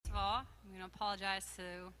to apologize to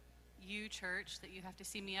you, church, that you have to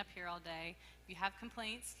see me up here all day. If you have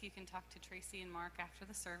complaints, you can talk to Tracy and Mark after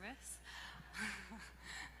the service.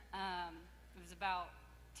 It was about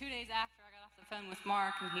 2 days after I got off the phone with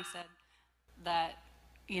Mark, and he said that,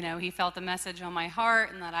 he felt the message on my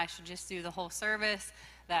heart and that I should just do the whole service,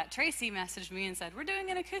 that Tracy messaged me and said, we're doing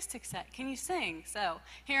an acoustic set. Can you sing? So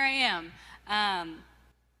here I am.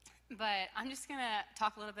 But I'm just going to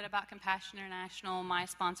talk a little bit about Compassion International, my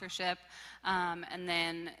sponsorship, and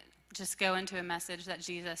then just go into a message that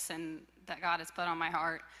Jesus and that God has put on my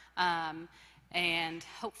heart, and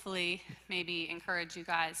hopefully maybe encourage you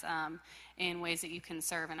guys in ways that you can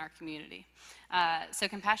serve in our community. So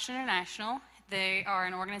Compassion International, they are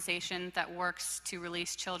an organization that works to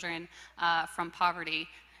release children from poverty,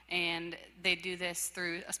 and they do this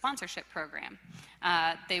through a sponsorship program.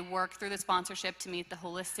 They work through the sponsorship to meet the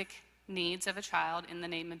holistic needs of a child in the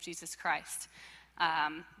name of Jesus Christ.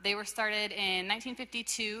 They were started in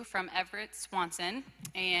 1952 from Everett Swanson,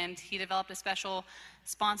 and he developed a special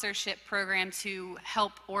sponsorship program to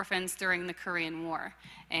help orphans during the Korean War.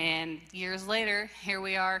 And years later, here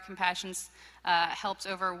we are. Compassion's helps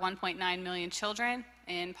over 1.9 million children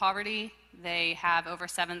in poverty. They have over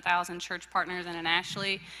 7,000 church partners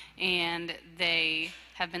internationally, and they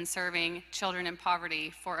have been serving children in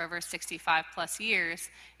poverty for over 65 plus years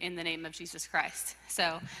in the name of Jesus Christ.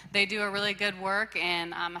 So they do a really good work,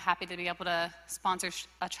 and I'm happy to be able to sponsor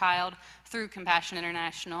a child through Compassion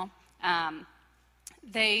International.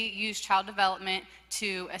 They use child development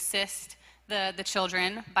to assist the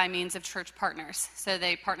children by means of church partners. So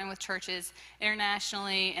they partner with churches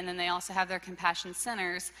internationally, and then they also have their compassion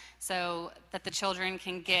centers so that the children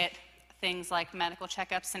can get things like medical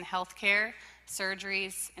checkups and health care,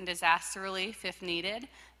 surgeries, and disaster relief if needed.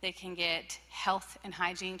 They can get health and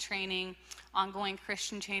hygiene training, ongoing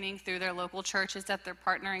Christian training through their local churches that they're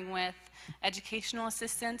partnering with, educational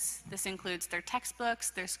assistance. This includes their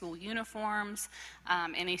textbooks, their school uniforms,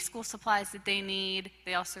 any school supplies that they need.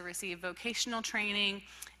 They also receive vocational training,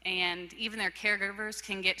 and even their caregivers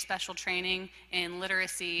can get special training in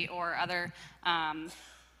literacy or other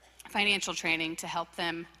financial training to help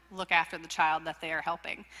them look after the child that they are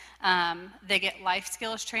helping. They get life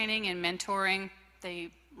skills training and mentoring.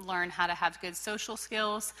 They learn how to have good social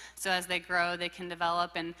skills, so as they grow, they can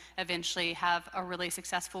develop and eventually have a really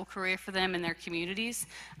successful career for them in their communities.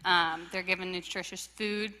 They're given nutritious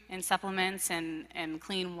food and supplements and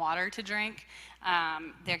clean water to drink.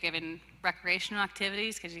 They're given recreational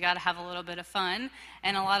activities, because you got to have a little bit of fun,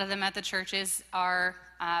 and a lot of them at the churches are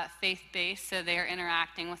faith-based, so they are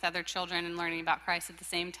interacting with other children and learning about Christ at the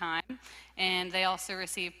same time. And they also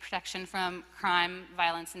receive protection from crime,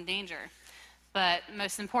 violence, and danger. But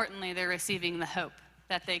most importantly, they're receiving the hope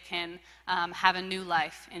that they can have a new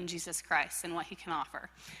life in Jesus Christ and what he can offer.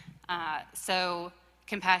 So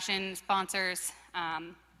Compassion sponsors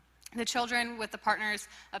the children with the partners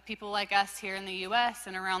of people like us here in the U.S.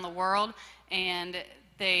 and around the world, and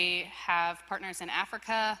they have partners in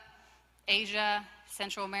Africa, Asia,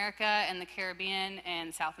 Central America, and the Caribbean,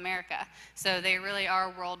 and South America. So they really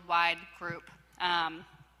are a worldwide group.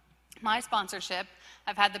 My sponsorship,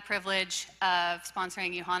 I've had the privilege of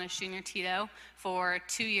sponsoring Johannes Jr. Tito for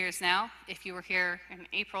 2 years now. If you were here in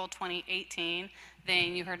April 2018,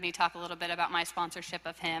 then you heard me talk a little bit about my sponsorship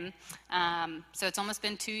of him. So it's almost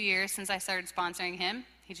been 2 years since I started sponsoring him.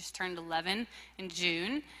 He just turned 11 in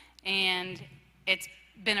June, and it's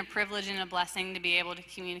been a privilege and a blessing to be able to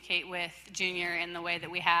communicate with Junior in the way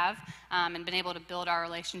that we have, and been able to build our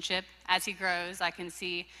relationship. As he grows, I can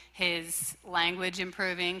see his language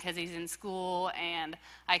improving because he's in school, and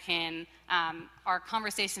I can, our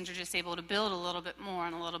conversations are just able to build a little bit more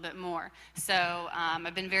and a little bit more. So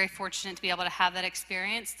I've been very fortunate to be able to have that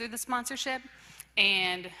experience through the sponsorship,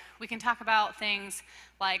 and we can talk about things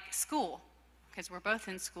like school, because we're both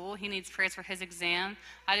in school. He needs prayers for his exam.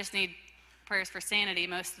 I just need prayers for sanity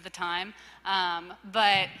most of the time,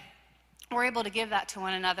 but we're able to give that to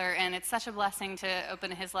one another, and it's such a blessing to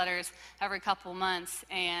open his letters every couple months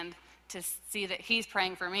and to see that he's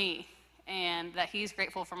praying for me and that he's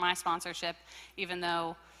grateful for my sponsorship, even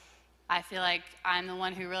though I feel like I'm the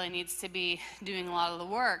one who really needs to be doing a lot of the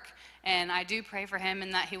work. And I do pray for him,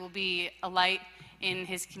 and that he will be a light in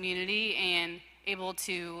his community and able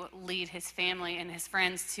to lead his family and his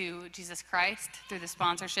friends to Jesus Christ through the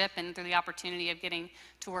sponsorship and through the opportunity of getting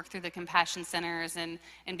to work through the compassion centers and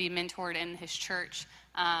be mentored in his church.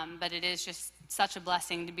 But it is just such a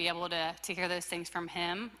blessing to be able to hear those things from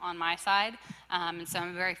him on my side. And so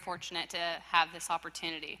I'm very fortunate to have this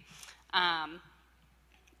opportunity.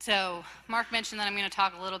 So Mark mentioned that I'm going to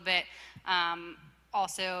talk a little bit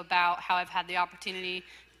also about how I've had the opportunity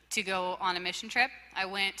to go on a mission trip. I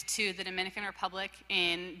went to the Dominican Republic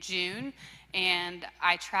in June, and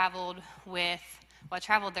I traveled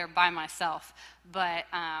there by myself, but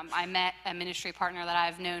I met a ministry partner that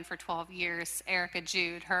I've known for 12 years, Erica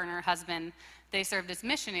Jude. Her and her husband, they served as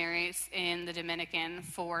missionaries in the Dominican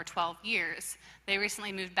for 12 years. They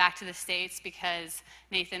recently moved back to the States because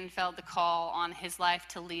Nathan felt the call on his life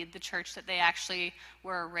to lead the church that they actually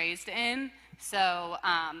were raised in. So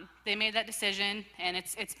they made that decision, and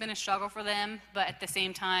it's been a struggle for them, but at the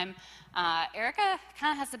same time, Erica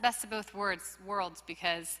kind of has the best of both worlds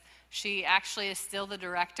because she actually is still the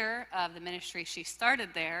director of the ministry she started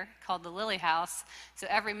there called the Lily House. So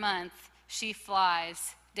every month she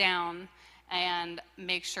flies down and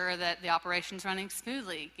makes sure that the operation's running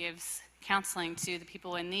smoothly, gives counseling to the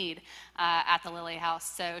people in need at the Lily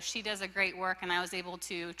House. So she does a great work, and I was able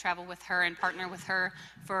to travel with her and partner with her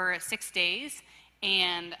for 6 days.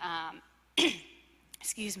 And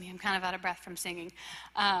excuse me, I'm kind of out of breath from singing.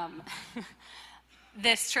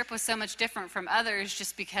 This trip was so much different from others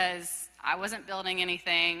just because I wasn't building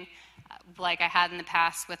anything like I had in the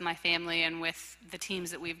past with my family and with the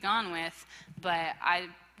teams that we've gone with, but I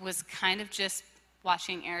was kind of just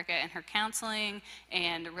watching Erica and her counseling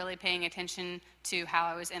and really paying attention to how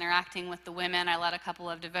I was interacting with the women. I led a couple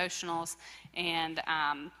of devotionals, and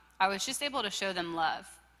I was just able to show them love.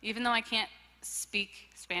 Even though I can't speak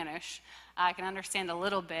Spanish, I can understand a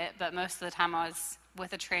little bit, but most of the time I was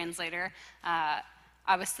with a translator.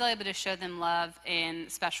 I was still able to show them love in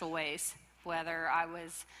special ways, whether I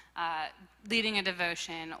was leading a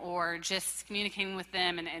devotion or just communicating with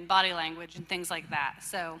them in body language and things like that.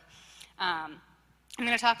 So I'm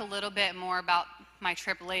going to talk a little bit more about my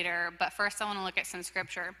trip later, but first I want to look at some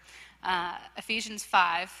scripture. Ephesians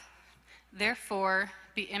 5, "Therefore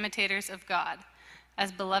be imitators of God,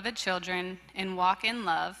 as beloved children, and walk in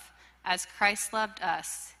love, as Christ loved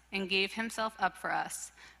us and gave himself up for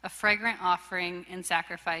us, a fragrant offering and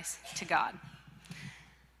sacrifice to God."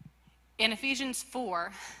 In Ephesians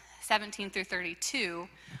 4, 17 through 32,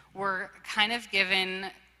 we're kind of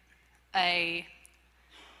given a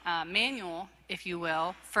manual, if you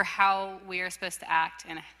will, for how we are supposed to act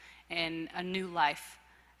in a new life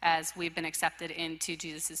as we've been accepted into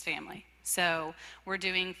Jesus' family. So we're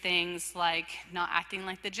doing things like not acting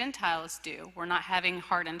like the Gentiles do. We're not having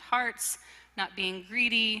hardened hearts, not being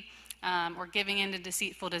greedy, or giving in to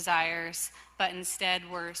deceitful desires, but instead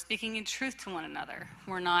we're speaking in truth to one another.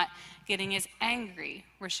 We're not getting as angry.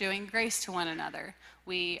 We're showing grace to one another.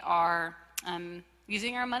 We are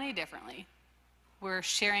using our money differently. We're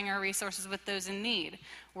sharing our resources with those in need.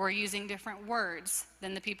 We're using different words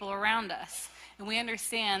than the people around us. And we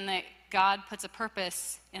understand that God puts a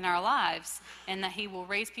purpose in our lives and that he will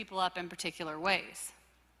raise people up in particular ways.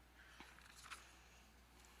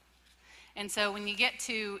 And so when you get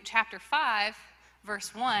to chapter 5,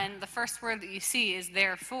 verse 1, the first word that you see is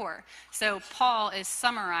therefore. So Paul is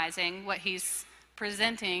summarizing what he's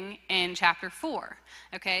presenting in chapter 4.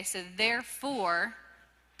 Okay, so therefore,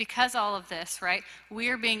 because all of this, right, we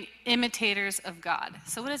are being imitators of God.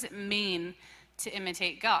 So what does it mean to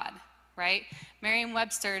imitate God, right?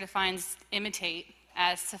 Merriam-Webster defines imitate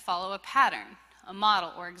as to follow a pattern, a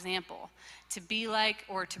model or example, to be like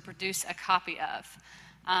or to produce a copy of.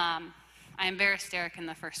 I embarrassed Derek in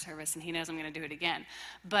the first service, and he knows I'm going to do it again.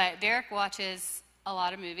 But Derek watches a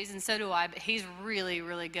lot of movies, and so do I, but he's really,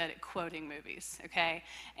 really good at quoting movies, okay?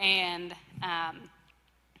 And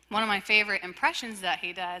one of my favorite impressions that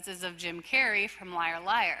he does is of Jim Carrey from Liar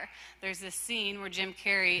Liar. There's this scene where Jim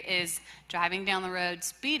Carrey is driving down the road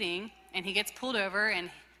speeding, and he gets pulled over, and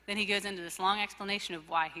then he goes into this long explanation of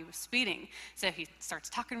why he was speeding. So he starts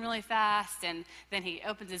talking really fast, and then he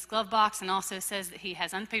opens his glove box and also says that he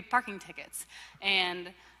has unpaid parking tickets.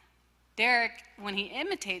 And Derek, when he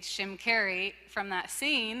imitates Jim Carrey from that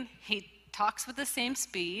scene, he talks with the same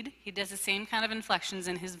speed, he does the same kind of inflections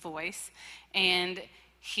in his voice, and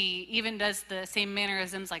he even does the same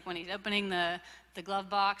mannerisms like when he's opening the glove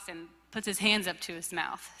box and puts his hands up to his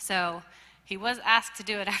mouth. So he was asked to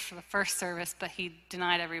do it after the first service, but he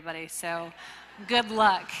denied everybody. So good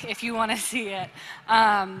luck if you want to see it.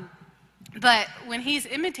 But when he's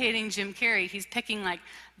imitating Jim Carrey, he's picking like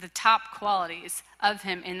the top qualities of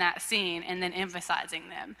him in that scene and then emphasizing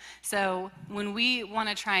them. So when we want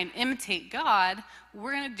to try and imitate God,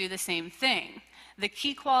 we're going to do the same thing. The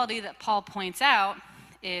key quality that Paul points out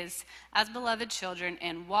is as beloved children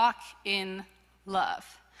and walk in love.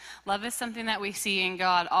 Love is something that we see in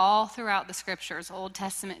God all throughout the scriptures, Old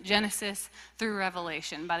Testament, Genesis, through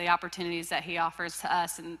Revelation, by the opportunities that he offers to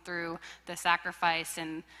us and through the sacrifice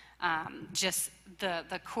and just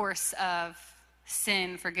the course of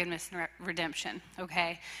sin, forgiveness, and redemption,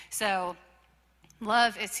 okay? So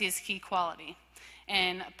love is his key quality.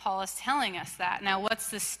 And Paul is telling us that. Now, what's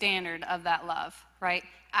the standard of that love, right?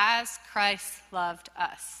 As Christ loved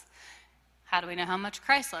us. How do we know how much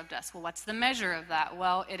Christ loved us? Well, what's the measure of that?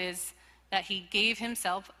 Well, it is that he gave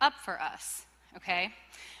himself up for us, okay?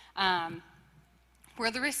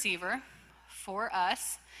 We're the receiver for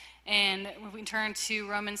us. And we turn to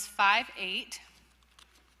Romans 5:8.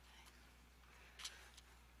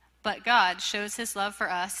 But God shows his love for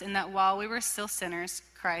us in that while we were still sinners,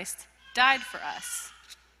 Christ died for us.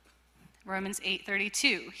 Romans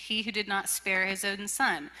 8:32, he who did not spare his own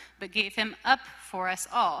son, but gave him up for us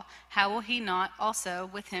all, how will he not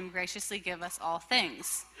also with him graciously give us all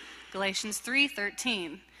things? Galatians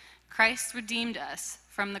 3:13, Christ redeemed us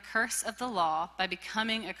from the curse of the law by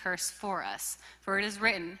becoming a curse for us. For it is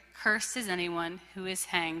written, cursed is anyone who is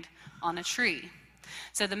hanged on a tree.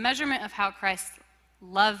 So the measurement of how Christ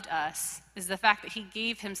loved us is the fact that he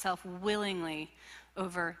gave himself willingly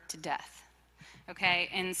over to death. Okay,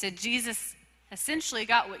 and so Jesus essentially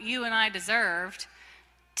got what you and I deserved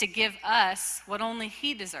to give us what only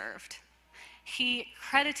he deserved. He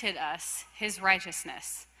credited us his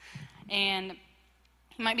righteousness. And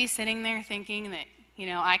you might be sitting there thinking that,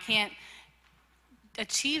 I can't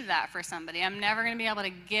achieve that for somebody. I'm never going to be able to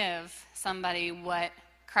give somebody what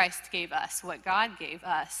Christ gave us, what God gave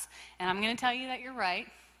us. And I'm going to tell you that you're right.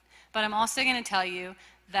 But I'm also going to tell you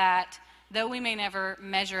that though we may never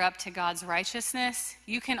measure up to God's righteousness,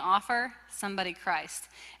 you can offer somebody Christ.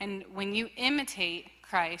 And when you imitate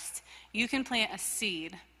Christ, you can plant a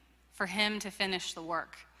seed for him to finish the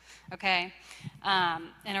work, okay?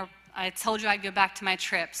 I told you I'd go back to my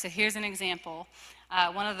trip, so here's an example.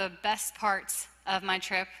 One of the best parts of my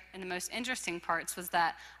trip and the most interesting parts was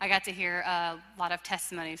that I got to hear a lot of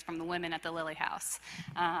testimonies from the women at the Lily House.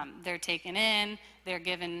 They're taken in, they're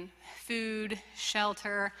given food,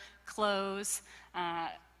 shelter, clothes,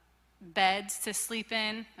 beds to sleep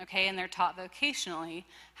in, okay, and they're taught vocationally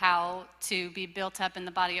how to be built up in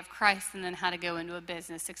the body of Christ and then how to go into a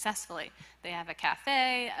business successfully. They have a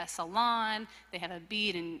cafe, a salon, they have a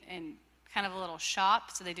bead and kind of a little shop,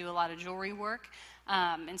 so they do a lot of jewelry work,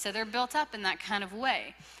 and so they're built up in that kind of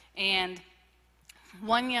way. And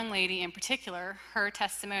one young lady in particular, her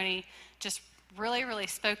testimony just really, really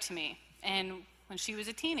spoke to me. And when she was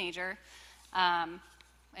a teenager,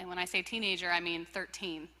 and when I say teenager, I mean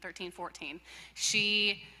 13, 14.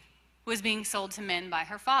 She was being sold to men by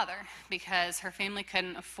her father because her family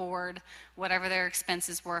couldn't afford whatever their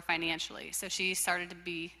expenses were financially. So she started to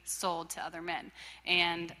be sold to other men.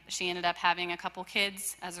 And she ended up having a couple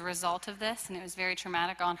kids as a result of this, and it was very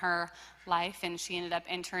traumatic on her life, and she ended up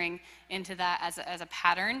entering into that as a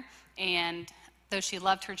pattern. And though she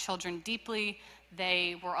loved her children deeply,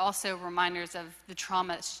 they were also reminders of the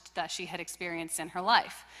trauma that she had experienced in her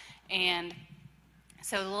life. And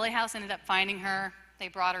so the Lily House ended up finding her. They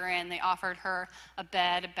brought her in. They offered her a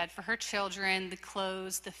bed for her children, the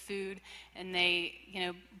clothes, the food, and they,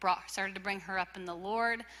 started to bring her up in the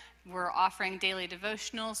Lord. We're offering daily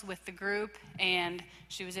devotionals with the group, and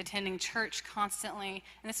she was attending church constantly.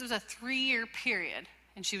 And this was a 3-year period,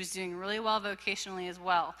 and she was doing really well vocationally as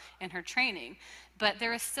well in her training. But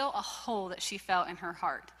there was still a hole that she felt in her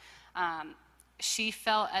heart. She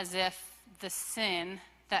felt as if the sin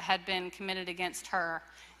that had been committed against her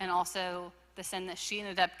and also the sin that she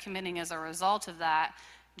ended up committing as a result of that,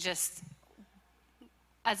 just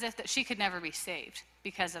as if that she could never be saved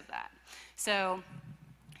because of that. So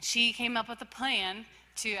she came up with a plan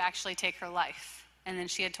to actually take her life. And then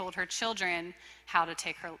she had told her children how to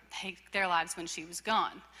take their lives when she was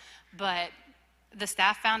gone. But the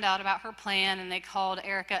staff found out about her plan, and they called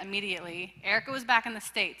Erica immediately. Erica was back in the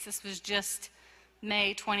States. This was just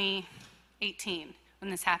May 2018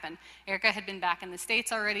 when this happened. Erica had been back in the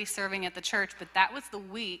States already serving at the church, but that was the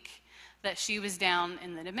week that she was down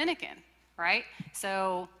in the Dominican, right?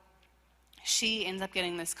 So she ends up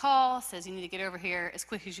getting this call, says, you need to get over here as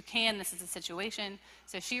quick as you can. This is the situation.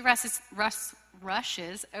 So she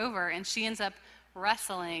rushes over, and she ends up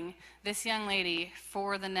wrestling this young lady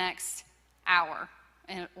for the next hour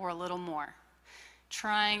or a little more,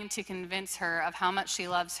 trying to convince her of how much she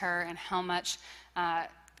loves her and how much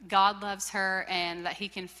God loves her, and that he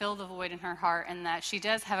can fill the void in her heart, and that she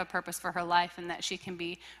does have a purpose for her life, and that she can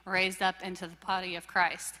be raised up into the body of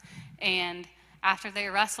Christ. And after they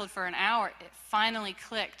wrestled for an hour, it finally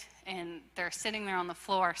clicked, and they're sitting there on the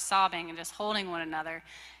floor sobbing and just holding one another.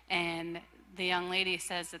 And the young lady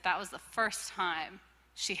says that was the first time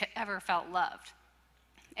she had ever felt loved.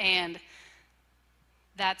 And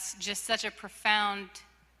that's just such a profound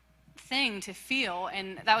thing to feel,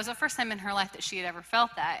 and that was the first time in her life that she had ever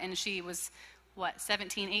felt that, and she was,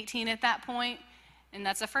 17, 18 at that point, and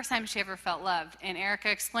that's the first time she ever felt loved. And Erica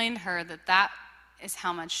explained to her that that is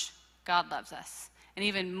how much God loves us, and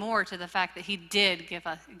even more to the fact that he did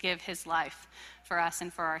give his life for us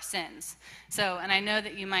and for our sins. So, and I know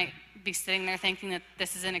that you might be sitting there thinking that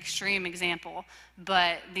this is an extreme example,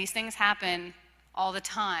 but these things happen all the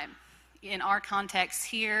time. In our context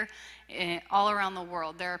here, all around the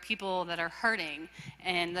world, there are people that are hurting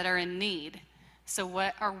and that are in need. So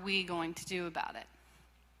what are we going to do about it?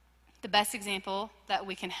 The best example that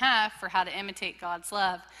we can have for how to imitate God's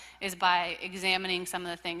love is by examining some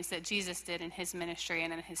of the things that Jesus did in his ministry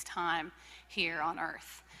and in his time here on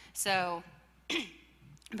earth. So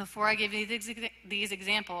before I give you these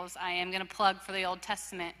examples, I am going to plug for the Old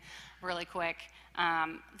Testament really quick.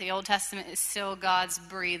 The Old Testament is still God's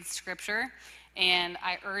breathed scripture, and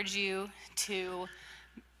I urge you to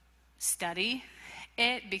study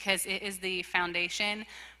it because it is the foundation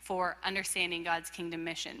for understanding God's kingdom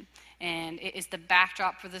mission. And it is the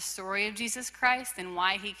backdrop for the story of Jesus Christ and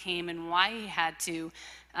why he came and why he had to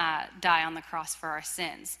die on the cross for our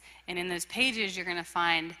sins. And in those pages, you're going to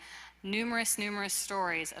find numerous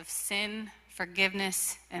stories of sin,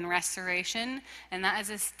 forgiveness, and restoration. And that is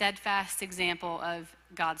a steadfast example of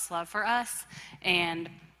God's love for us. And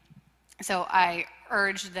so I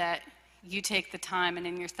urge that you take the time and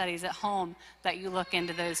in your studies at home that you look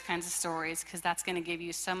into those kinds of stories, because that's going to give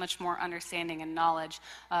you so much more understanding and knowledge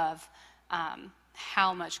of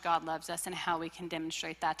how much God loves us and how we can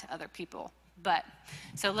demonstrate that to other people. But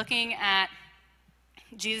so looking at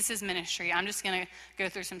Jesus' ministry, I'm just going to go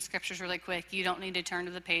through some scriptures really quick. You don't need to turn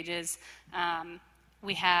to the pages.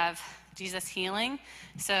 We have Jesus healing.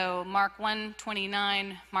 So Mark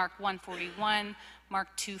 1:29, Mark 1:41, Mark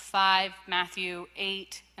 2:5, Matthew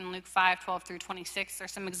 8, and Luke 5:12 through 26 are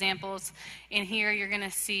some examples. In here, you're going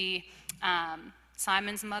to see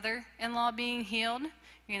Simon's mother-in-law being healed.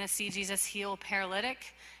 You're going to see Jesus heal a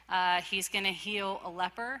paralytic. He's going to heal a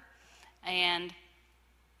leper. And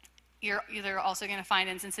you're also going to find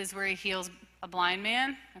instances where he heals a blind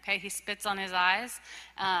man. Okay, he spits on his eyes.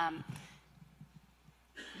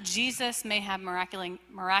 Jesus may have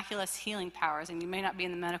miraculous healing powers, and you may not be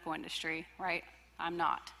in the medical industry, right? I'm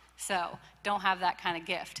not. So don't have that kind of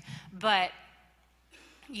gift. But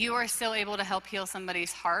you are still able to help heal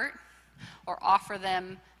somebody's heart or offer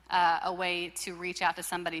them a way to reach out to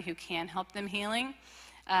somebody who can help them healing.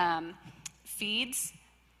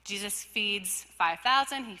 Jesus feeds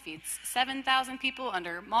 5,000. He feeds 7,000 people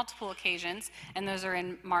under multiple occasions. And those are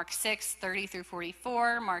in Mark 6, 30 through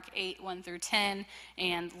 44, Mark 8, 1 through 10,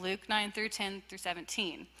 and Luke 9 through 10 through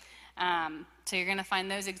 17. So you're going to find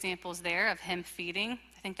those examples there of him feeding.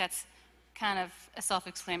 I think that's kind of a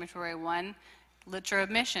self-explanatory one. Latrobe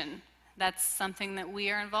Mission. That's something that we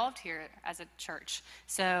are involved here as a church.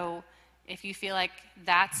 So if you feel like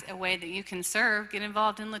that's a way that you can serve, get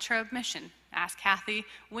involved in Latrobe Mission. Ask Kathy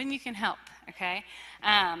when you can help, okay?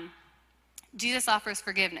 Jesus offers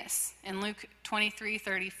forgiveness. In Luke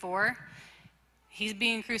 23:34, he's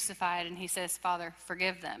being crucified, and he says, Father,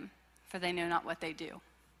 forgive them, for they know not what they do.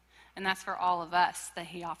 And that's for all of us that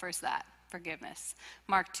he offers that forgiveness.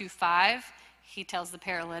 Mark 2:5, he tells the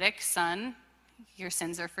paralytic, son, your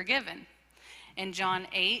sins are forgiven. In John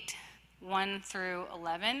 8, 1 through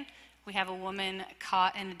 11, we have a woman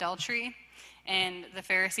caught in adultery, and the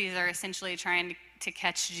Pharisees are essentially trying to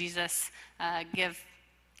catch Jesus give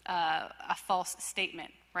a false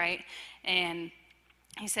statement, right? And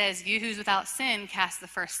he says, you who's without sin, cast the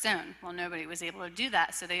first stone. Well, nobody was able to do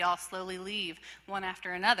that, so they all slowly leave, one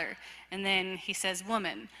after another. And then he says,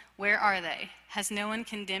 woman, where are they? Has no one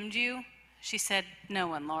condemned you? She said, no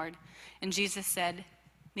one, Lord. And Jesus said,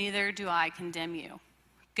 neither do I condemn you.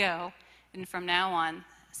 Go, and from now on,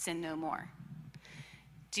 sin no more.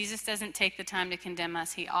 Jesus doesn't take the time to condemn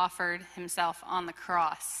us. He offered himself on the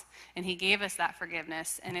cross, and he gave us that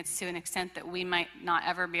forgiveness, and it's to an extent that we might not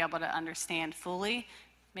ever be able to understand fully,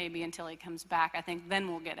 maybe until he comes back. I think then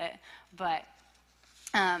we'll get it. But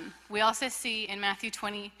we also see in Matthew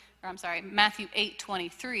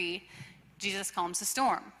 8:23, Jesus calms the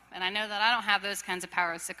storm. And I know that I don't have those kinds of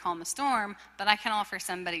powers to calm the storm, but I can offer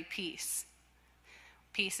somebody peace.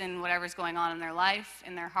 Peace in whatever's going on in their life,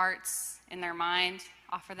 in their hearts, in their mind.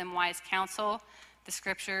 Offer them wise counsel. The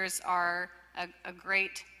scriptures are a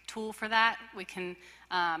great tool for that. We can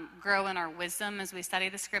grow in our wisdom as we study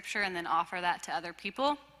the scripture and then offer that to other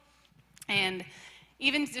people. And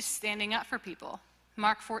even just standing up for people.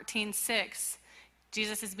 Mark 14:6,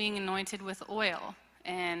 Jesus is being anointed with oil.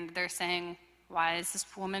 And they're saying, Why is this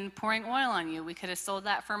woman pouring oil on you? We could have sold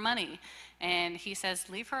that for money. And he says,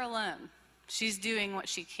 leave her alone. She's doing what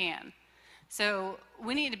she can. So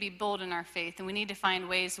we need to be bold in our faith, and we need to find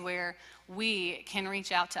ways where we can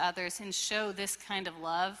reach out to others and show this kind of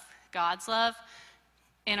love, God's love,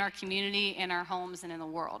 in our community, in our homes, and in the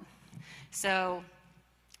world. So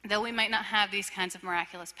though we might not have these kinds of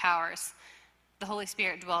miraculous powers, the Holy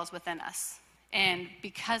Spirit dwells within us. And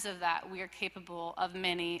because of that, we are capable of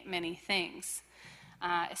many, many things.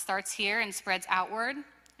 It starts here and spreads outward,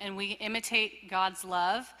 and we imitate God's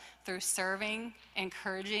love through serving,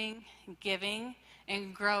 encouraging, giving,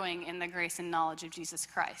 and growing in the grace and knowledge of Jesus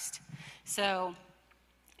Christ. So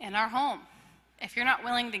in our home, if you're not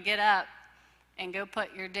willing to get up and go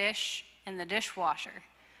put your dish in the dishwasher,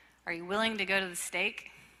 are you willing to go to the stake?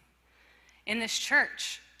 In this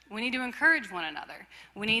church, we need to encourage one another.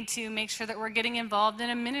 We need to make sure that we're getting involved in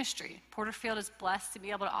a ministry. Porterfield is blessed to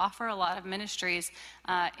be able to offer a lot of ministries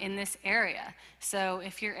in this area. So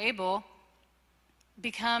if you're able,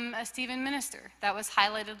 become a Stephen minister. That was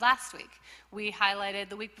highlighted last week. We highlighted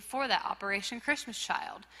the week before that, Operation Christmas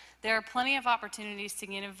Child. There are plenty of opportunities to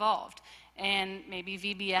get involved. And maybe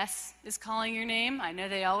VBS is calling your name. I know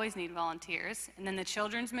they always need volunteers. And then the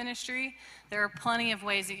children's ministry, there are plenty of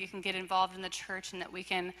ways that you can get involved in the church and that we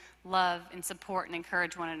can love and support and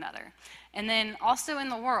encourage one another. And then also in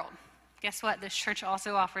the world. Guess what? This church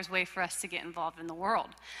also offers a way for us to get involved in the world.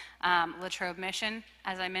 Latrobe Mission,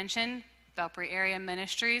 as I mentioned, Belpre Area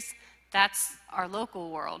Ministries, that's our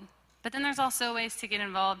local world. But then there's also ways to get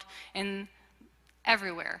involved in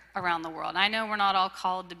everywhere around the world. I know we're not all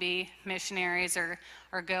called to be missionaries or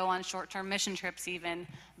go on short-term mission trips even,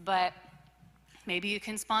 but maybe you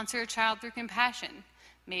can sponsor a child through compassion.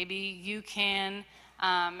 Maybe you can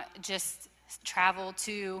just travel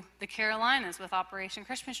to the Carolinas with Operation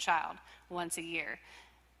Christmas Child once a year.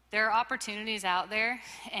 There are opportunities out there,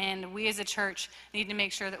 and we as a church need to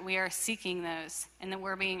make sure that we are seeking those and that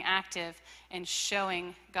we're being active and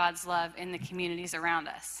showing God's love in the communities around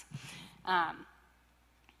us.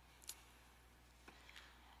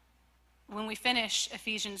 When we finish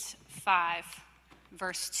Ephesians 5,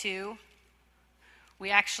 verse 2, we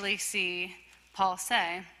actually see Paul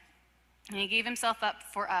say, and he gave himself up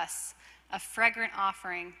for us, a fragrant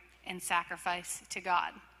offering and sacrifice to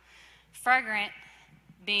God. Fragrant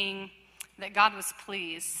being that God was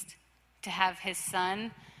pleased to have his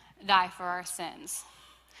son die for our sins.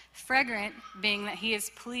 Fragrant being that he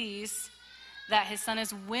is pleased that his son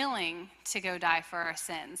is willing to go die for our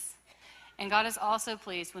sins. And God is also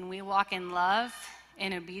pleased when we walk in love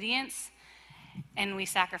and obedience and we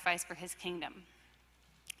sacrifice for his kingdom.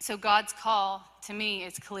 So God's call to me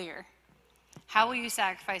is clear. How will you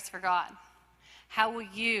sacrifice for God? How will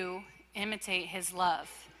you imitate his love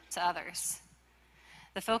to others?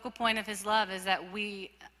 The focal point of his love is that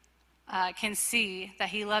we can see that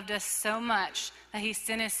he loved us so much that he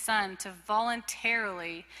sent his son to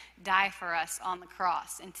voluntarily die for us on the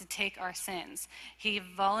cross and to take our sins. He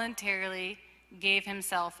voluntarily gave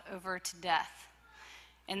himself over to death.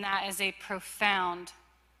 And that is a profound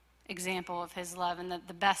example of his love and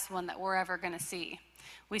the best one that we're ever going to see.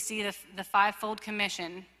 We see the fivefold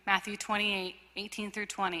commission, Matthew 28, 18 through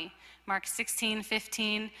 20, Mark 16,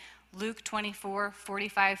 15, Luke 24,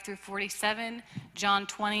 45 through 47, John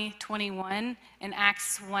 20, 21, and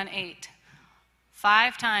Acts 1, 8.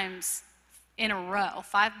 5 times in a row,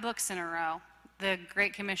 5 books in a row, the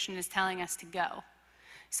Great Commission is telling us to go.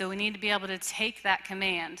 So we need to be able to take that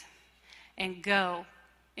command and go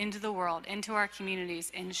into the world, into our communities,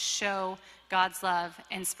 and show God's love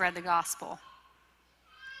and spread the gospel.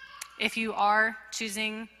 If you are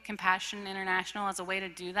choosing Compassion International as a way to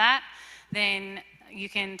do that, then you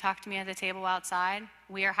can talk to me at the table outside.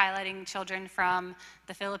 We are highlighting children from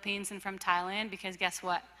the Philippines and from Thailand because guess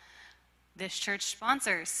what? This church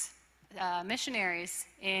sponsors missionaries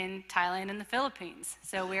in Thailand and the Philippines.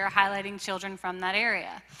 So we are highlighting children from that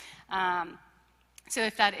area. So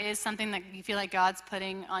if that is something that you feel like God's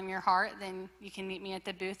putting on your heart, then you can meet me at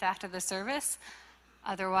the booth after the service.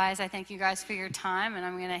 Otherwise, I thank you guys for your time, and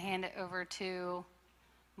I'm going to hand it over to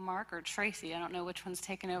Mark or Tracy. I don't know which one's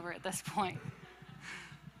taking over at this point.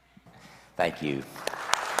 Thank you.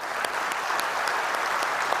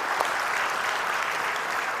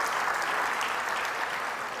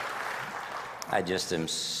 I just am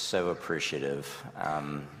so appreciative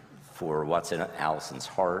for what's in Allison's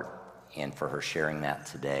heart and for her sharing that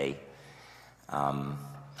today.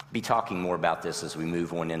 Be talking more about this as we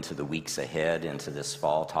move on into the weeks ahead, into this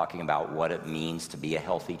fall, talking about what it means to be a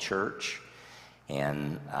healthy church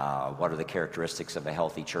and what are the characteristics of a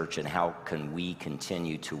healthy church and how can we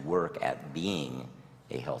continue to work at being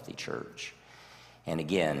a healthy church. And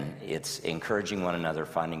again, it's encouraging one another,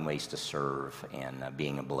 finding ways to serve, and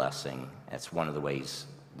being a blessing. That's one of the ways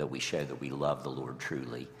that we show that we love the Lord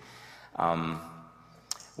truly.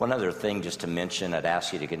 One other thing just to mention, I'd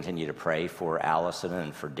ask you to continue to pray for Allison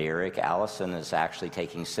and for Derek. Allison is actually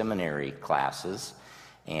taking seminary classes,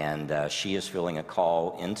 and she is feeling a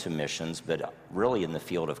call into missions, but really in the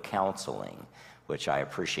field of counseling, which I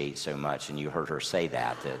appreciate so much. And you heard her say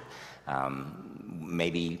that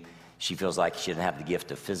maybe she feels like she doesn't have the gift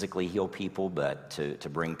to physically heal people, but to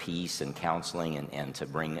bring peace and counseling and to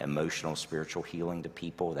bring emotional, spiritual healing to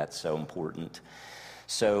people. That's so important.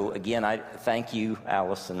 So again, I thank you,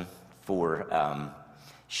 Allison, for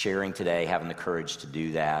sharing today, having the courage to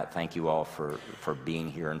do that. Thank you all for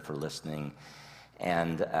being here and for listening.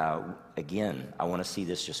 And again, I want to see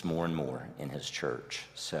this just more and more in his church.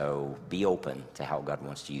 So be open to how God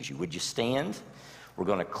wants to use you. Would you stand? We're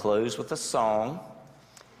going to close with a song.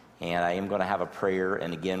 And I am going to have a prayer.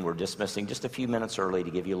 And again, we're dismissing just a few minutes early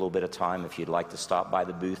to give you a little bit of time if you'd like to stop by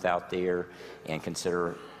the booth out there and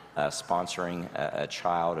consider sponsoring a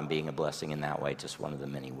child and being a blessing in that way, just one of the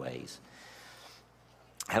many ways.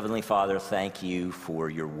 Heavenly Father, thank you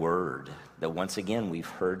for your word that once again we've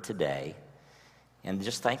heard today. And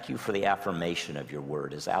just thank you for the affirmation of your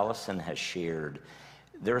word. As Allison has shared,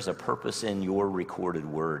 there's a purpose in your recorded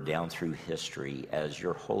word down through history as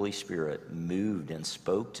your Holy Spirit moved and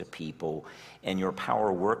spoke to people and your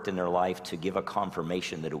power worked in their life to give a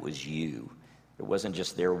confirmation that it was you. It wasn't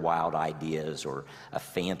just their wild ideas or a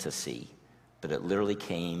fantasy, but it literally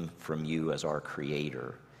came from you as our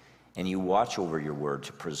creator. And you watch over your word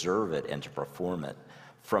to preserve it and to perform it.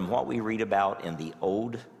 From what we read about in the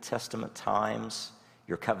Old Testament times,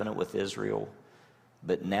 your covenant with Israel,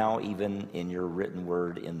 but now even in your written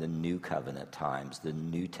word in the New Covenant times, the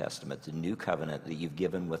New Testament, the new covenant that you've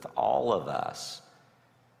given with all of us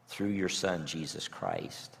through your Son, Jesus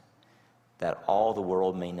Christ, that all the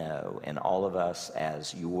world may know and all of us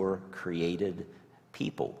as your created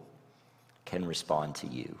people can respond to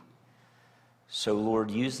you. So, Lord,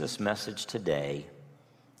 use this message today,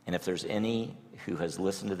 and if there's any who has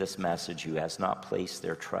listened to this message who has not placed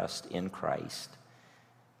their trust in Christ,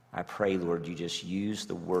 I pray, Lord, you just use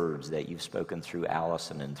the words that you've spoken through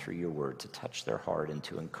Allison and through your word to touch their heart and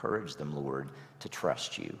to encourage them, Lord, to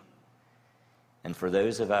trust you. And for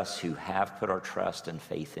those of us who have put our trust and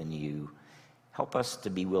faith in you, help us to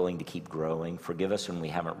be willing to keep growing. Forgive us when we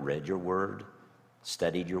haven't read your word,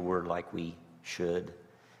 studied your word like we should.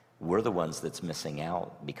 We're the ones that's missing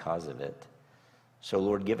out because of it. So,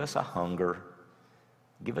 Lord, give us a hunger.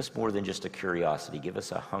 Give us more than just a curiosity. Give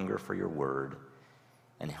us a hunger for your word.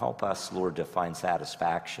 And help us, Lord, to find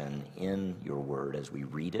satisfaction in your word as we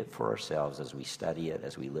read it for ourselves, as we study it,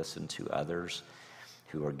 as we listen to others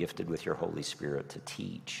who are gifted with your Holy Spirit to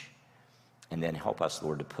teach. And then help us,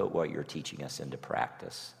 Lord, to put what you're teaching us into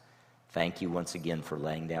practice. Thank you once again for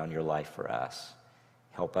laying down your life for us.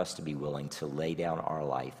 Help us to be willing to lay down our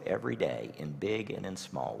life every day in big and in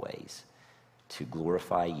small ways to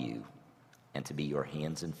glorify you and to be your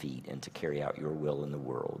hands and feet and to carry out your will in the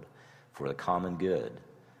world for the common good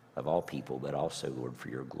of all people, but also, Lord, for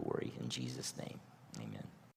your glory. In Jesus' name, amen.